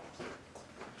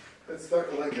 it's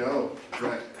starting to let go.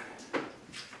 Right.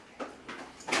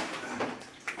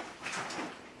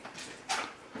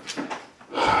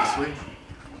 This way?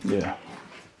 Yeah.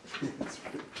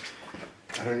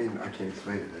 I can't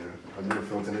explain it, man. I've never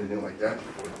felt anything like that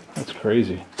before. That's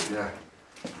crazy. Yeah.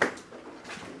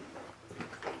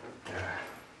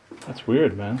 That's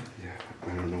weird, man. Yeah,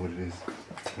 I don't know what it is.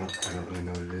 I don't really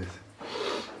know what it is.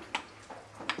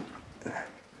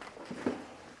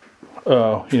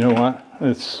 Oh, you know what?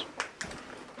 It's,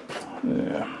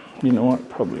 yeah, you know what?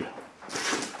 Probably,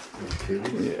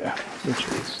 yeah, which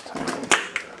is time.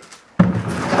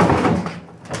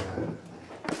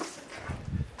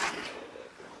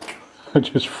 I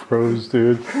just froze,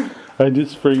 dude. I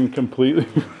just freaking completely.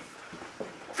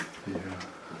 Yeah.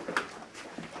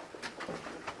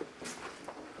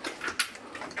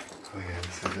 Oh yeah,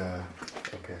 this is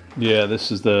okay. Yeah,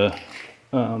 this is the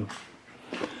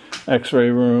X-ray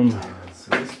room. Yeah,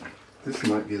 so this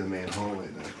might be the main hallway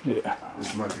then. Yeah.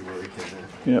 This might be where we came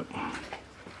in. Yep.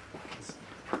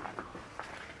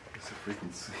 It's a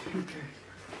freaking sleep.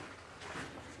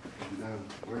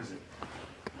 Where is it?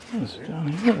 It's down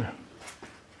here.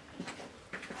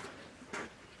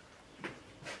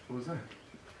 What was that?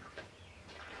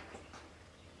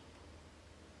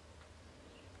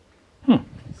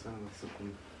 Sounded like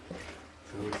something.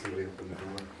 Sounded like somebody opened the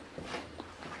door.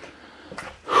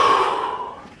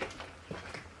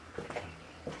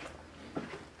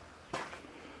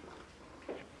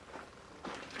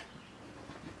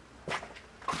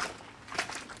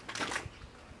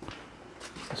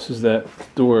 This is that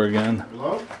door again.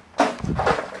 Hello?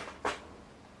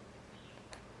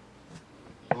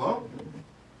 Hello?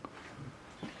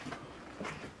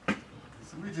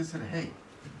 Somebody just said hey.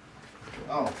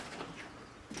 Oh.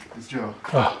 It's Joe.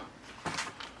 Oh,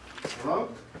 Hello?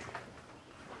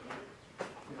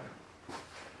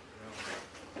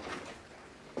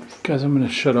 guys, I'm going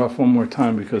to shut off one more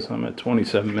time because I'm at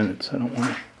 27 minutes. I don't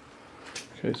want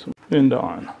to. Okay, so end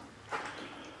on.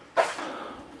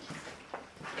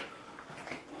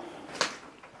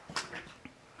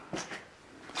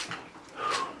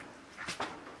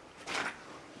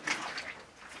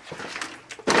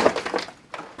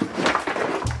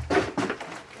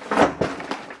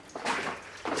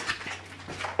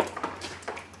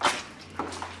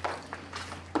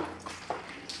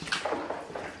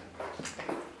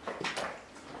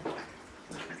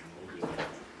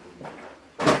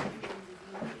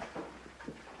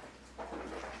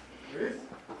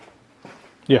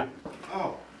 Yeah.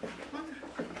 Oh. What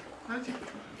the? How'd you?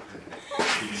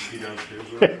 Did you see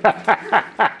downstairs?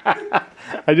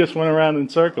 I just went around in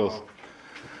circles.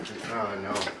 Oh,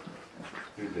 no.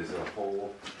 Dude, there's a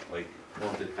whole, like,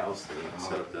 haunted house thing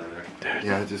set up down there.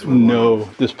 Yeah, I just went No,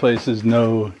 this place is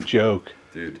no joke.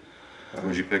 Dude,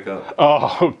 what'd you pick up?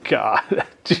 Oh, God.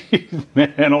 Jeez,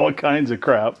 man, all kinds of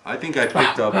crap. I think I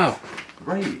picked up.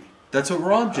 Right. That's what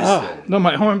Rob just said. No,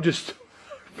 my arm just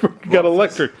got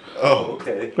electric. Oh,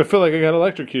 okay. I feel like I got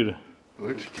electrocuted.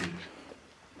 Electrocuted.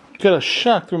 Got a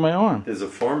shock through my arm. There's a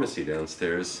pharmacy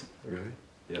downstairs. Really?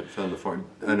 Yeah, found the farm.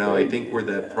 No, I think where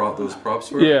that those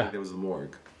props were. Yeah. I think it was the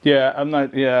morgue. Yeah, I'm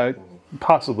not. Yeah,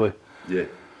 possibly. Yeah.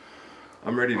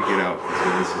 I'm ready to get out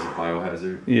because this is a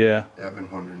biohazard. Yeah. Yeah, I've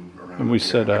been wandering around. And we here.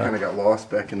 said, I kind of got lost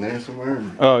back in there somewhere.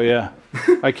 And Oh yeah.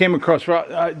 I came across Joe.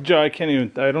 I can't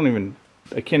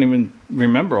even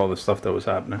remember all the stuff that was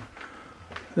happening.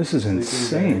 This is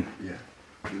insane. yeah.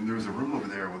 And there was a room over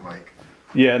there with like.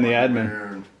 Yeah, in the admin. underwear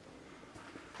and,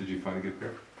 Did you find a good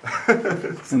pair?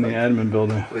 In the admin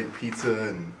building. like pizza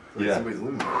and like Yeah. somebody's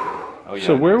living there. Oh yeah.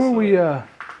 So where were So we?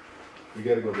 we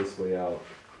gotta go this way out.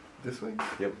 This way?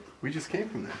 Yep. We just came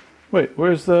from there. Wait,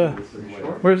 where's the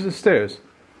Sure? where's the stairs?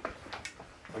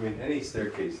 I mean, any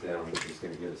staircase down is just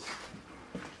gonna get us.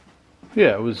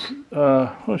 Yeah, it was.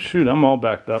 Oh shoot, I'm all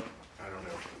backed up. I don't know.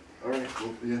 All right.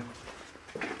 Well, yeah.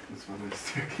 This one is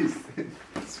staircase thing.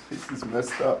 This place is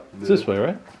messed up. It's this way,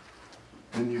 right?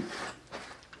 And you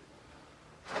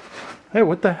Hey,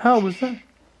 what the hell was that?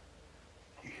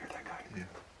 hear that guy? Yeah.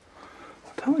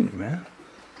 I'm telling you, man.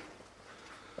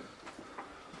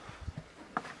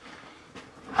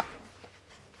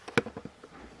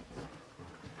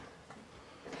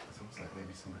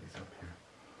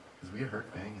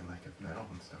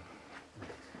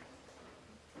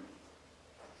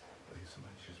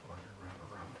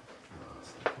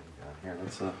 Here,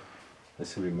 let's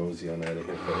see we mosey on out of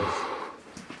here first.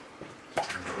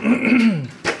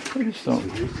 I just don't. So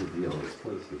here's the deal. This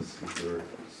place is super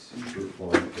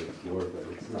fun to explore, but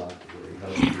it's not very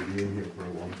healthy to be in here for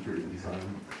a long period of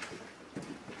time.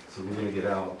 So we're gonna get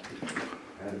out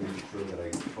and make sure that I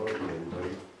talk to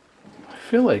everybody. I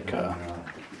feel like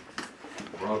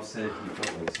Rob said he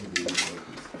felt like somebody was like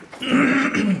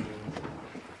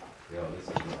yeah, this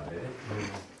is not it.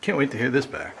 can't wait to hear this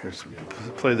back. Let's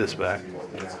play this back.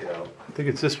 Let's get out. I think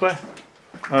it's this way.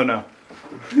 Oh no.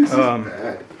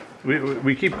 Bad.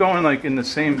 We keep going like in the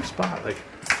same spot, like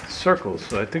circles.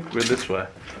 So I think we're this way.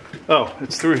 Oh,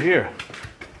 it's through here.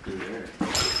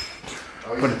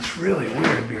 But it's really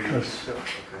weird because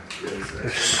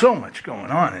there's so much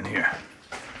going on in here.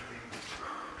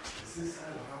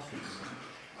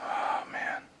 Oh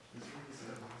man.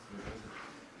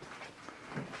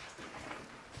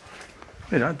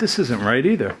 Wait, this isn't right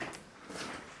either.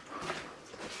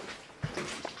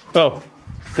 Oh,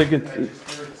 I think it's.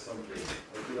 Heard something.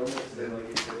 Like it almost said like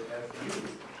it said after you.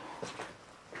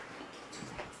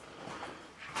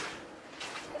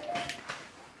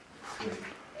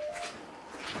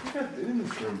 You got in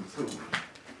this room too.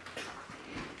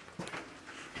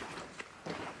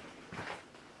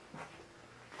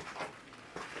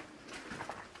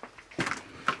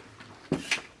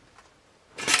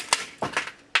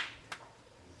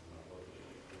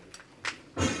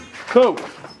 Cool.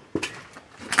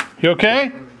 You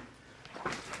okay?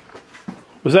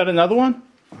 Was that another one?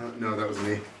 No, that was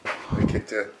me. I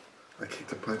kicked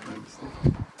a pipe on this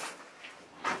thing.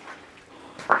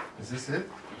 Is this it?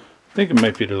 I think it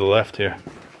might be to the left here.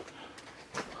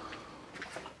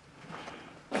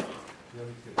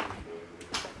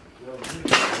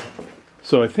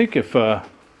 So I think if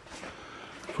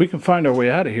we can find our way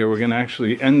out of here, we're gonna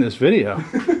actually end this video.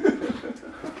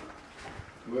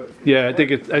 Yeah, I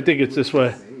think it's this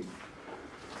way.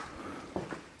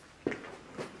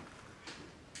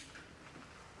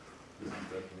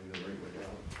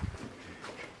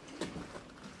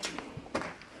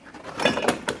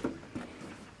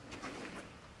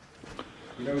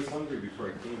 You know, I was hungry before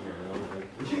I came here, and I was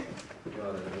like,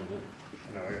 God,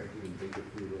 I didn't think of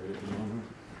food right at the moment.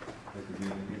 I could be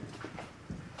in here.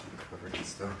 Covered and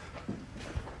stuff.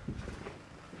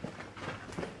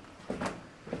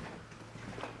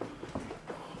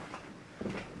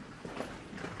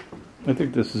 I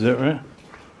think this is it, right?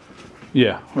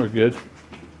 Yeah, we're good.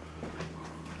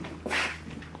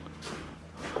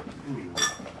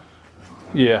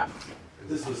 Yeah.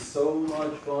 This was so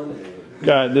much fun.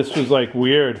 God, this was like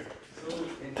weird.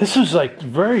 This was like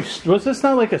very. Was this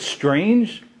not like a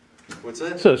strange? What's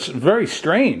that? So it's very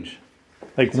strange,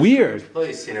 like weird.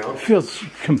 Place, you know. It feels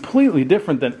completely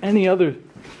different than any other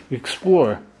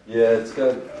explore. Yeah, it's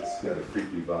got a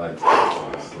creepy vibe,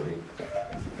 honestly.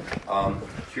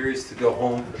 Curious to go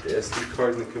home, put the SD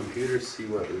card in the computer, see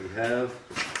what we have,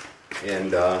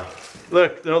 and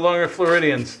Look, no longer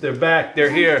Floridians. They're back. They're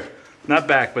here. Not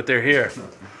back, but they're here.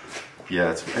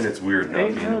 yeah, it's weird not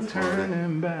Ain't being no in Florida.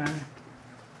 turning back.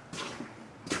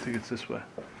 I think it's this way.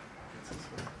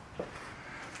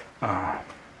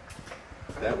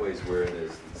 That way's where it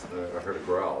is. I heard a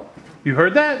growl. You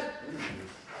heard that?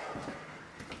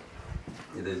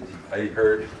 It is, I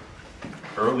heard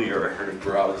earlier. I heard a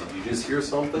growl. Did you just hear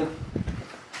something?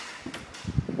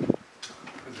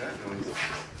 What's that noise?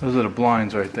 Those are the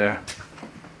blinds right there.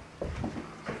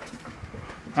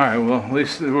 All right, well, at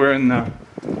least we're in the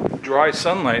dry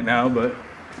sunlight now, but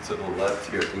To the left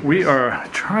here. we are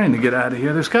trying to get out of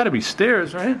here. There's got to be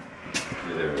stairs, right?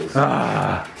 Yeah, there is.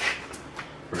 Ah.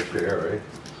 Fresh air, right?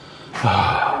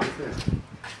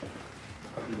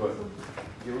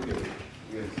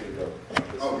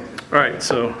 All right,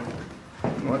 so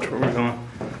watch where we're going.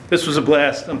 This was a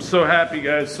blast. I'm so happy,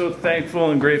 guys. So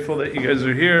thankful and grateful that you guys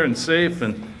are here and safe.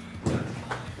 And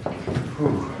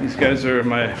these guys are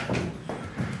my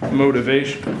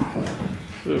motivation.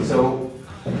 So,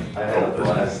 I had a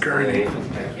blast day. I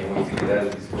can't wait to get out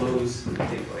of these clothes and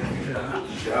take like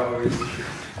showers.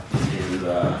 And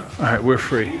All right, we're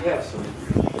free. we have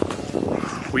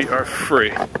some. We are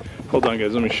free. Hold on,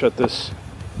 guys. Let me shut this.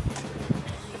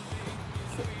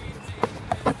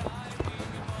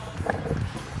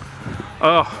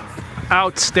 Oh,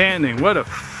 outstanding. What a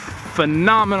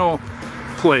phenomenal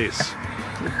place.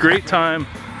 Great time.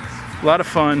 A lot of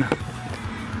fun.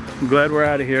 I'm glad we're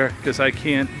out of here because I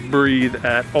can't breathe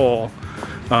at all.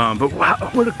 But wow,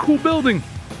 what a cool building.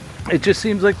 It just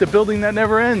seems like the building that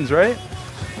never ends, right?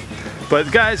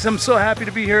 But guys, I'm so happy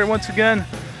to be here once again.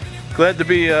 Glad to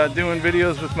be doing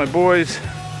videos with my boys.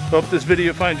 Hope this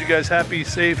video finds you guys happy,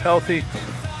 safe, healthy.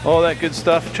 all that good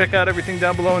stuff. Check out everything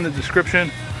down below in the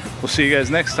description. We'll see you guys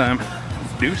next time.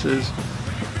 Deuces.